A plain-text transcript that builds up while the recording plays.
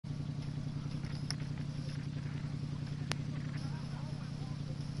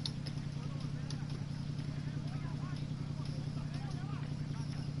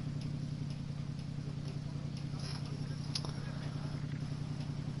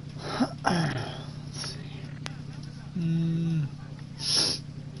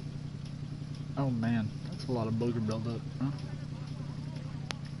Oh man, that's a lot of booger buildup, huh?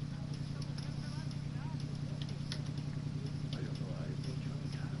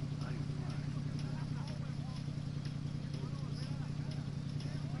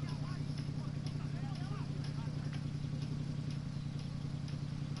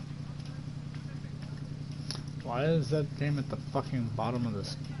 Why is that game at the fucking bottom of the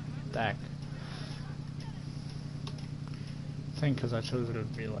stack? I think because I chose it to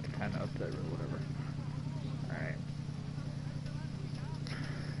be like kind of up there or whatever. Alright.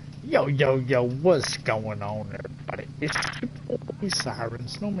 Yo, what's going on, everybody? It's your boy Siren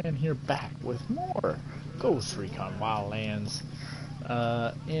Snowman here, back with more Ghost Recon Wildlands.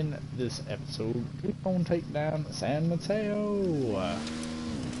 In this episode, we're gonna take down San Mateo.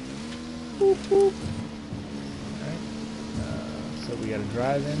 Whoop, whoop. Alright, so we gotta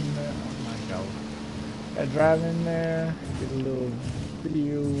drive in there. Oh my god. Gotta drive in there, get a little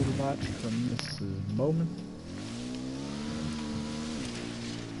video to watch from Mrs. Bowman.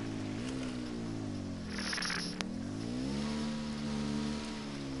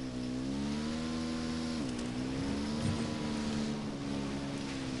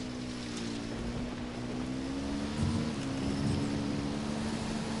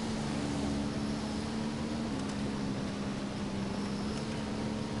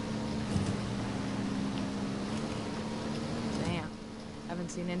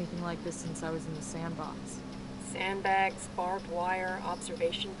 Seen anything like this since I was in the sandbox. Sandbags, barbed wire,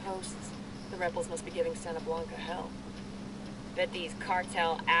 observation posts. The rebels must be giving Santa Blanca hell. Bet these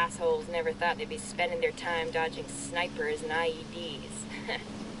cartel assholes never thought they'd be spending their time dodging snipers and IEDs.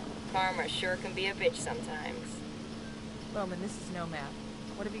 Karma sure can be a bitch sometimes. Bowman, this is Nomad.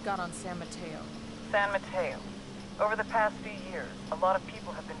 What have you got on San Mateo? San Mateo. Over the past few years, a lot of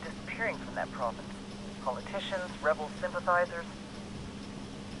people have been disappearing from that province. Politicians, rebel sympathizers.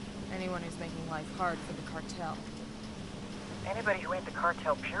 Anyone who's making life hard for the cartel. Anybody who ain't the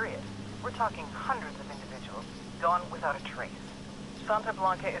cartel, period. We're talking hundreds of individuals, gone without a trace. Santa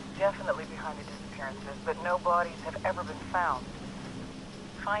Blanca is definitely behind the disappearances, but no bodies have ever been found.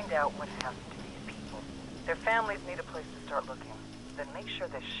 Find out what happened to these people. Their families need a place to start looking. Then make sure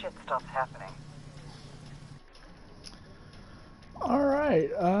this shit stops happening.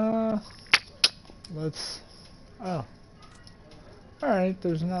 Alright, let's... Oh. Alright,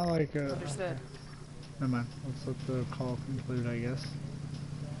 there's not like a... Understood. Never mind. Let's let the call conclude, I guess.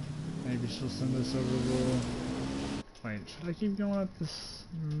 Maybe she'll send us over the... Wait, should I keep going up this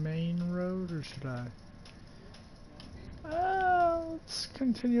main road, or should I... let's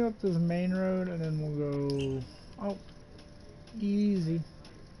continue up this main road, and then we'll go... Oh. Easy.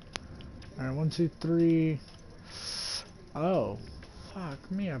 Alright, 1, 2, 3... Oh.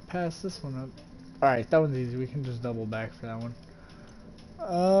 Fuck me, I passed this one up. Alright, that one's easy. We can just double back for that one.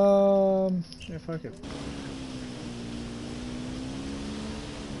 Yeah, fuck it.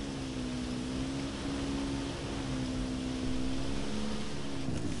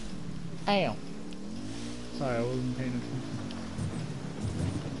 Ow. Sorry, I wasn't paying attention.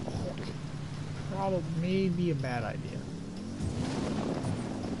 Oh, probably maybe a bad idea.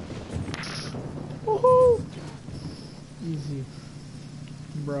 Woohoo! Easy.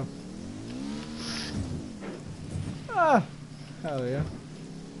 Bro. Ah! Hell yeah.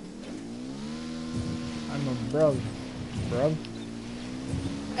 I'm a bro. Bro.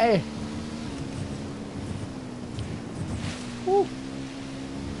 Hey! Woo!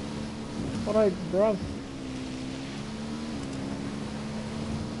 Alright, bro.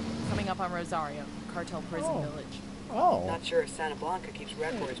 Coming up on Rosario, cartel prison village. Oh. Not sure if Santa Blanca keeps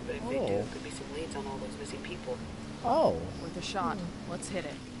records, but if they do, could be some leads on all those missing people. Oh. Worth a shot. Let's hit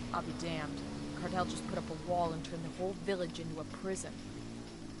it. I'll be damned. Cartel just put up a wall and turned the whole village into a prison.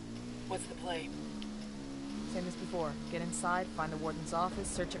 What's the play? Same as before. Get inside, find the warden's office,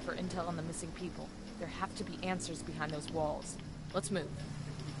 search it for intel on the missing people. There have to be answers behind those walls. Let's move.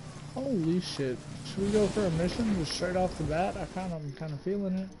 Holy shit. Should we go for a mission just straight off the bat? I'm kind of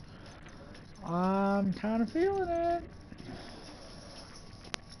feeling it. I'm kind of feeling it.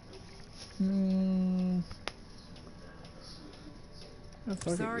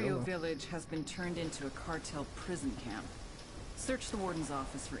 Rosario Village has been turned into a cartel prison camp. Search the warden's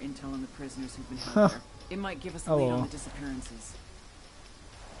office for intel on the prisoners who've been held there. It might give us a lead on the disappearances.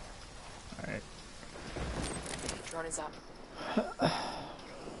 Alright. Drone is up.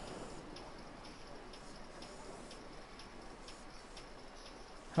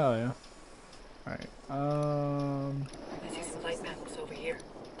 Hell yeah. Alright, I see some light panels over here.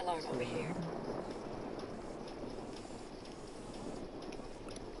 Alarm over here.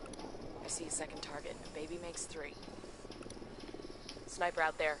 I see a second target. Baby makes 3. Sniper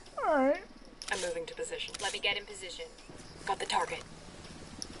out there. alright. I'm moving to position. Let me get in position. Got the target.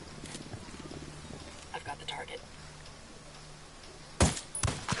 I've got the target.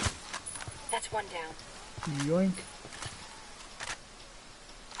 That's one down. Yoink.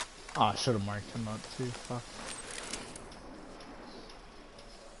 Oh, I should have marked him up too. Fuck.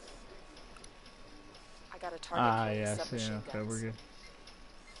 I got a target carrying Yes, submachine yeah, okay, guns. we're good.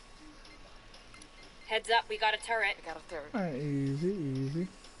 Heads up, we got a turret. I got a third. Alright, easy, easy.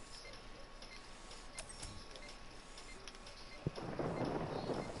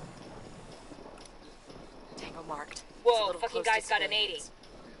 Tango marked. It's a Whoa, little fucking close to guy's got an 80. civilians.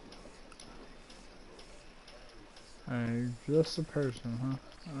 Alright, just a person, huh?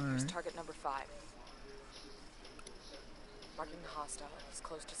 Here's Alright. target number 5. Marking the hostile. He's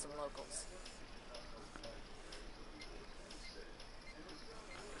close to some locals.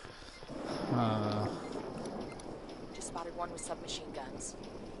 Just spotted one with submachine guns.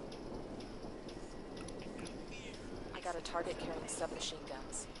 I got a target carrying submachine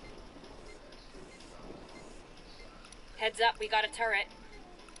guns. Heads up, we got a turret.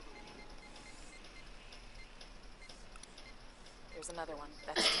 There's another one.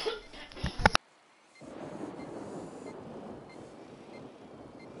 That's 10.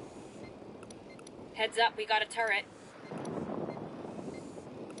 Heads up, we got a turret.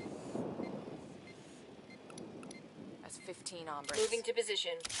 That's 15 hombres. Moving to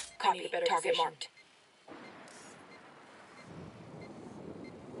position. Copy, target marked.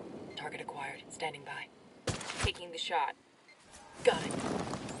 Target acquired, standing by. Taking the shot. Got it.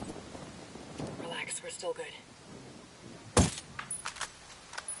 Relax, we're still good.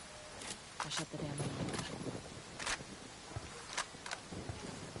 I shut the damn thing.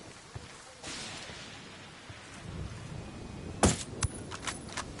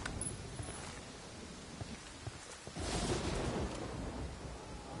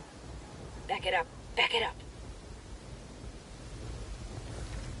 Back it up. Back it up.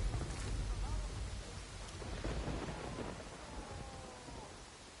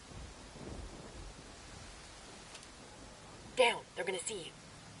 Down. They're gonna see you.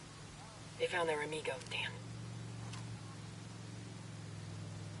 They found their amigo. Damn.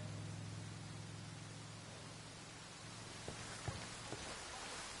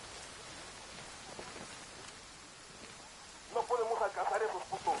 No podemos alcanzar esos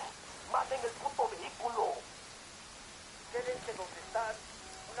putos. Maten el puto vehículo. Quédense donde están.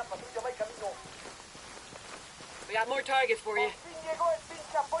 Una patrulla va en camino. We got more targets for you. Por fin llegó el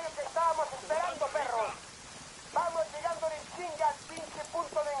pinche apoyo que estábamos esperando, perros. Vamos llegando en chinga al pinche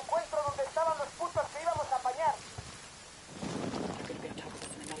punto de encuentro donde estaban los putos que íbamos a apañar. They're gonna be on top of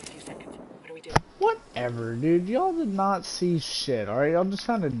us in another few seconds. What do we do? Whatever, dude. Y'all did not see shit, alright? Y'all just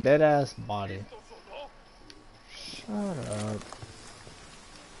found a dead-ass body. Shut up.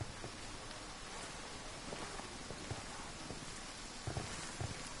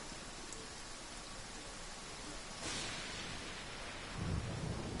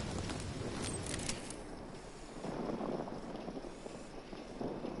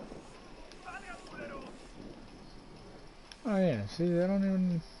 Oh yeah, see, they don't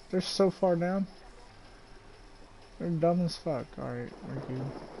even... They're so far down. They're dumb as fuck. Alright, we're good.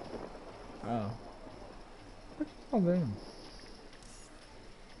 Oh. What y'all doing?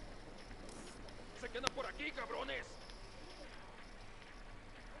 Se quedan por aquí, cabrones.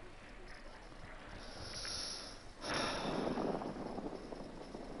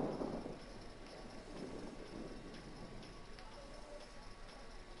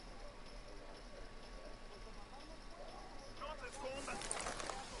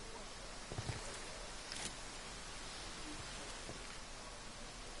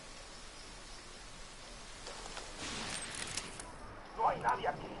 No hay nadie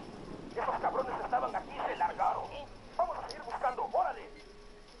aquí. Esos cabrones estaban aquí y se largaron. Vamos a seguir buscando. ¡Órale!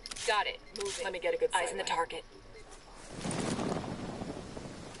 Got it. Moving. Let me get a good eyes on the target.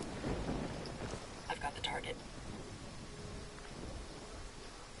 I've got the target.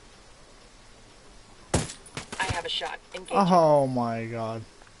 I have a shot. Engage. Oh my god.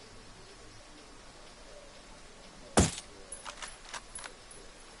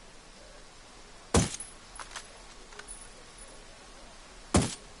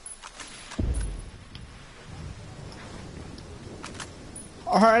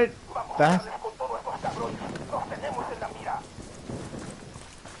 Alright, that Con todos estos cabrones. Los tenemos en la mira.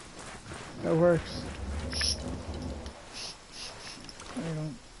 works. I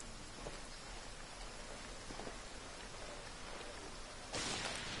don't.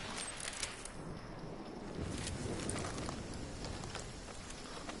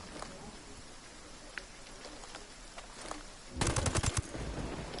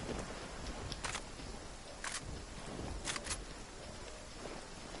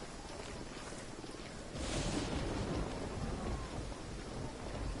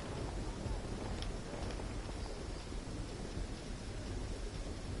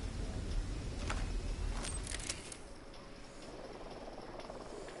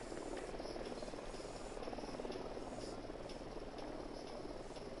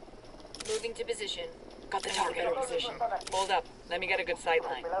 Moving to position. Got the target in position. Hold up. Let me get a good sight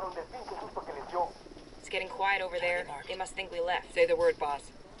line. Pelaron del pinche susto que les dio. It's getting quiet over there. They must think we left. Say the word, boss.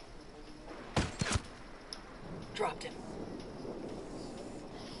 Dropped him.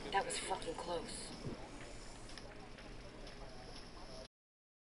 That was fucking close.